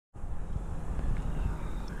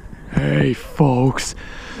Hey folks,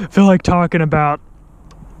 I feel like talking about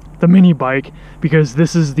the mini bike because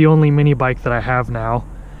this is the only mini bike that I have now.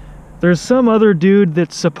 There's some other dude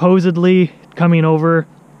that's supposedly coming over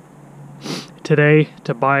today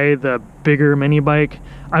to buy the bigger mini bike.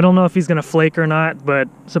 I don't know if he's gonna flake or not, but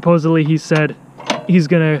supposedly he said he's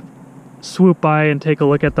gonna swoop by and take a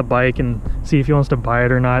look at the bike and see if he wants to buy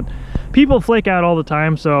it or not. People flake out all the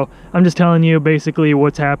time, so I'm just telling you basically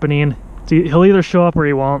what's happening. See, he'll either show up or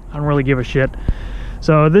he won't. I don't really give a shit.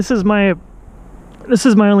 So this is my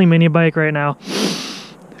only mini bike right now,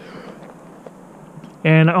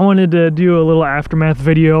 and I wanted to do a little aftermath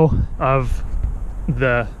video of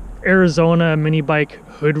the Arizona mini bike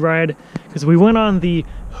hood ride, because we went on the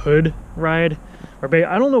hood ride, or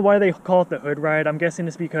I don't know why they call it the hood ride. I'm guessing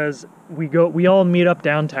it's because we all meet up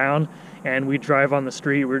downtown and we drive on the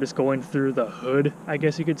street. We're just going through the hood, I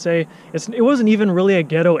guess you could say. It wasn't even really a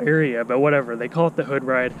ghetto area, but whatever, they call it the hood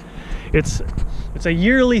ride. It's a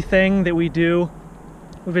yearly thing that we do.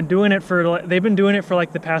 They've been doing it for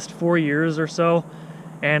like the past 4 years or so,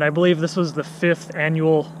 and I believe this was the 5th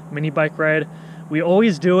annual mini bike ride. We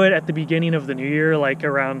always do it at the beginning of the new year, like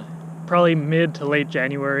around probably mid to late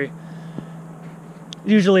January.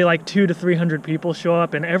 Usually like 200 to 300 people show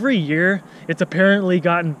up, and every year it's apparently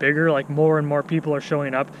gotten bigger, like more and more people are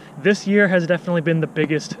showing up. This year has definitely been the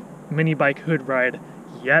biggest mini bike hood ride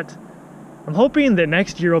yet. I'm hoping that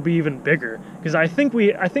next year will be even bigger, because I think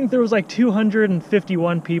there was like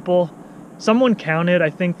 251 people. Someone counted, I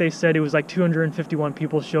think they said it was like 251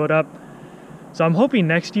 people showed up. So I'm hoping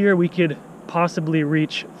next year we could possibly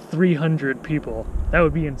reach 300 people. That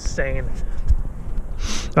would be insane.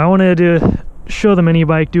 I wanted to show the mini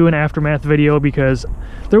bike, do an aftermath video, because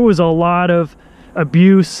there was a lot of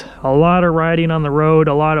abuse, a lot of riding on the road,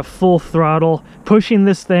 a lot of full throttle, pushing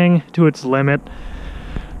this thing to its limit.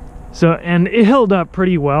 So, and it held up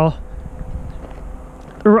pretty well.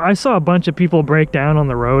 I saw a bunch of people break down on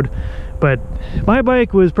the road, but my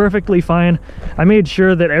bike was perfectly fine. I made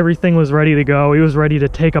sure that everything was ready to go. It was ready to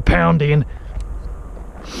take a pounding.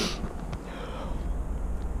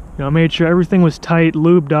 I made sure everything was tight,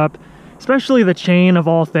 lubed up, especially the chain of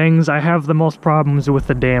all things. I have the most problems with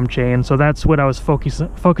the damn chain, so that's what I was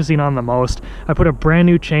focusing on the most. I put a brand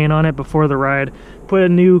new chain on it before the ride, put a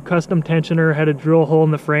new custom tensioner, had a drill hole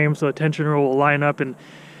in the frame so a tensioner will line up and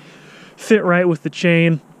fit right with the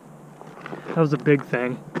chain. That was a big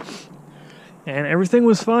thing. And everything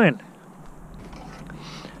was fine.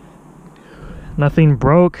 Nothing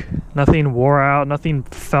broke, nothing wore out, nothing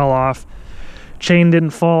fell off. Chain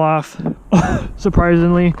didn't fall off,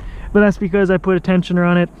 surprisingly. But that's because I put a tensioner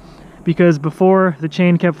on it, because before the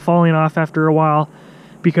chain kept falling off after a while,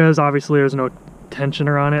 because obviously there's no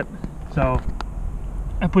tensioner on it. So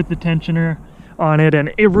I put the tensioner on it,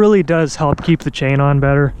 and it really does help keep the chain on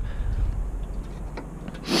better.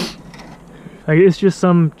 Like, it's just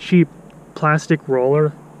some cheap plastic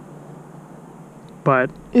roller, but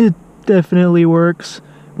it definitely works.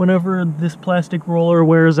 Whenever this plastic roller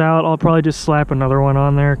wears out, I'll probably just slap another one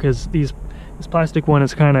on there, because this plastic one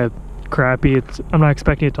is kind of crappy. I'm not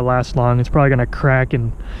expecting it to last long. It's probably gonna crack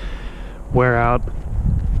and wear out.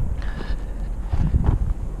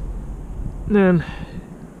 Then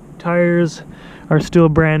tires are still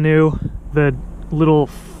brand new. The little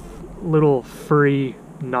furry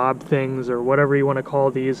knob things, or whatever you want to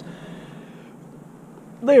call these,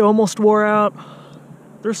 they almost wore out.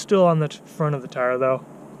 They're still on the front of the tire though.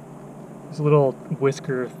 These little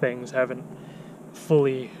whisker things haven't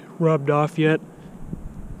fully rubbed off yet.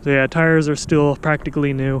 So yeah, tires are still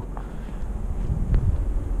practically new.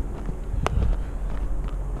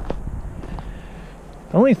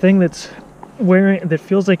 The only thing that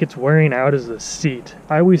feels like it's wearing out is the seat.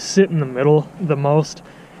 I always sit in the middle the most,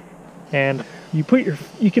 and you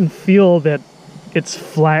can feel that it's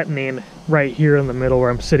flattening right here in the middle where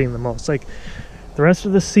I'm sitting the most. Like, the rest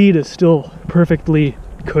of the seat is still perfectly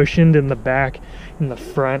cushioned in the back, in the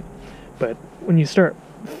front, but when you start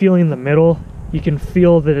feeling the middle, you can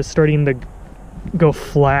feel that it's starting to go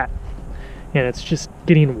flat, and it's just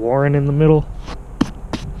getting worn in the middle.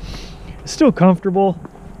 It's still comfortable,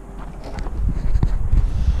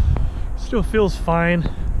 still feels fine,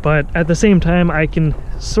 but at the same time I can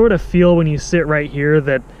sort of feel when you sit right here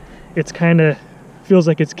that it's kind of feels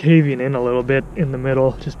like it's caving in a little bit in the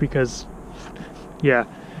middle, just because, yeah,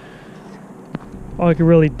 all I can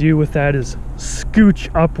really do with that is scooch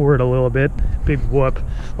upward a little bit, big whoop,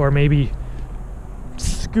 or maybe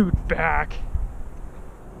scoot back.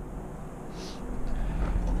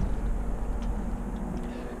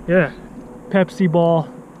 Yeah, Pepsi ball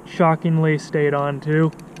shockingly stayed on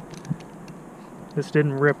too. This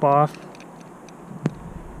didn't rip off.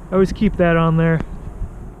 I always keep that on there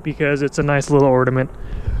because it's a nice little ornament.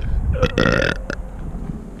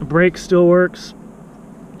 The brake still works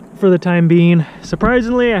for the time being.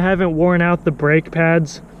 Surprisingly, I haven't worn out the brake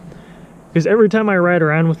pads, because every time I ride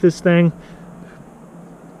around with this thing,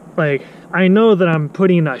 like, I know that I'm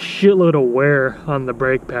putting a shitload of wear on the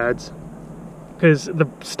brake pads, because the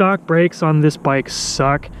stock brakes on this bike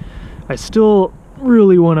suck. I still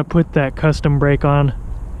really want to put that custom brake on.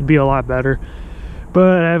 It'd be a lot better,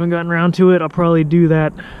 but I haven't gotten around to it. I'll probably do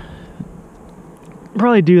that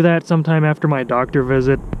sometime after my doctor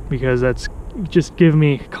visit, because that's just giving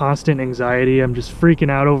me constant anxiety. I'm just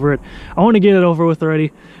freaking out over it. I want to get it over with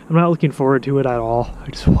already. I'm not looking forward to it at all.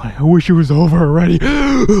 I wish it was over already.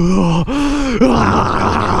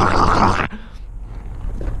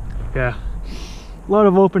 Yeah, a lot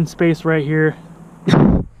of open space right here.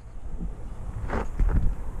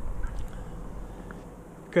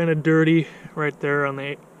 Kind of dirty right there on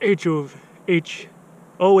the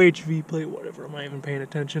OHV plate, whatever. I'm not even paying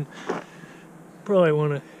attention. Probably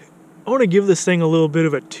want to give this thing a little bit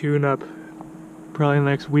of a tune-up, probably in the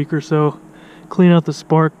next week or so. Clean out the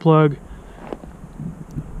spark plug,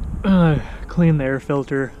 clean the air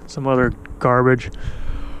filter, some other garbage.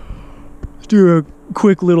 Let's do a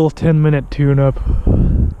quick little 10-minute tune-up.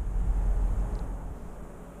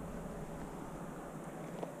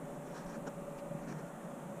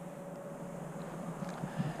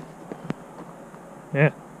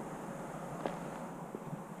 Yeah.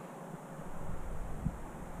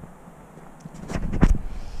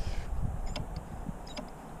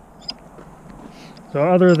 So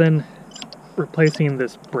other than replacing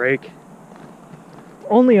this brake,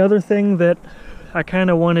 only other thing that I kind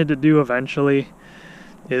of wanted to do eventually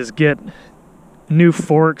is get new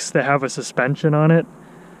forks that have a suspension on it,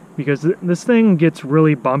 because this thing gets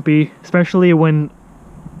really bumpy, especially when,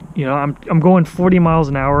 you know, I'm going 40 miles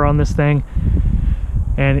an hour on this thing,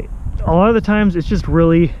 and a lot of the times it's just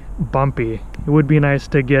really bumpy. It would be nice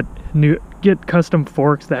to get custom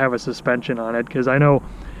forks that have a suspension on it, because I know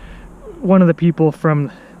one of the people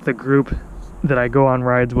from the group that I go on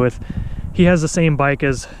rides with, he has the same bike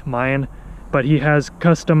as mine, but he has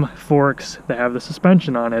custom forks that have the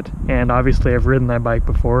suspension on it, and obviously I've ridden that bike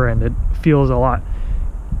before, and it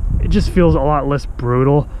just feels a lot less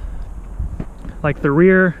brutal. Like the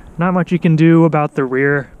rear, not much you can do about the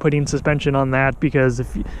rear, putting suspension on that, because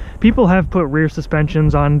if people have put rear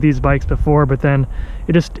suspensions on these bikes before, but then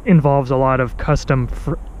it just involves a lot of custom,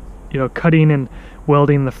 you know, cutting and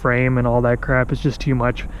welding the frame and all that crap. It's just too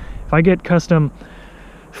much. If I get custom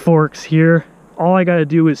forks here, all I gotta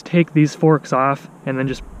do is take these forks off and then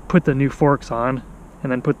just put the new forks on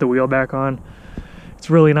and then put the wheel back on. It's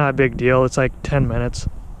really not a big deal. It's like 10 minutes.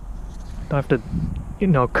 Don't have to, you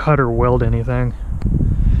know, cut or weld anything.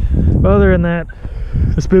 Other than that,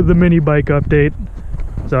 it's been the mini bike update.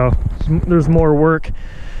 So there's more work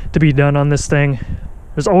to be done on this thing.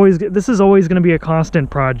 This is always going to be a constant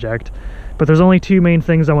project, but there's only two main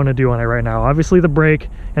things I want to do on it right now. Obviously the brake,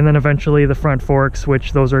 and then eventually the front forks,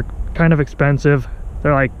 which those are kind of expensive.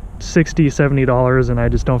 They're like $60–70, and I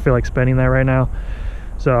just don't feel like spending that right now.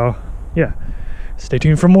 So yeah, stay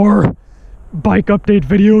tuned for more bike update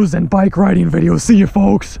videos and bike riding videos. See you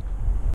folks.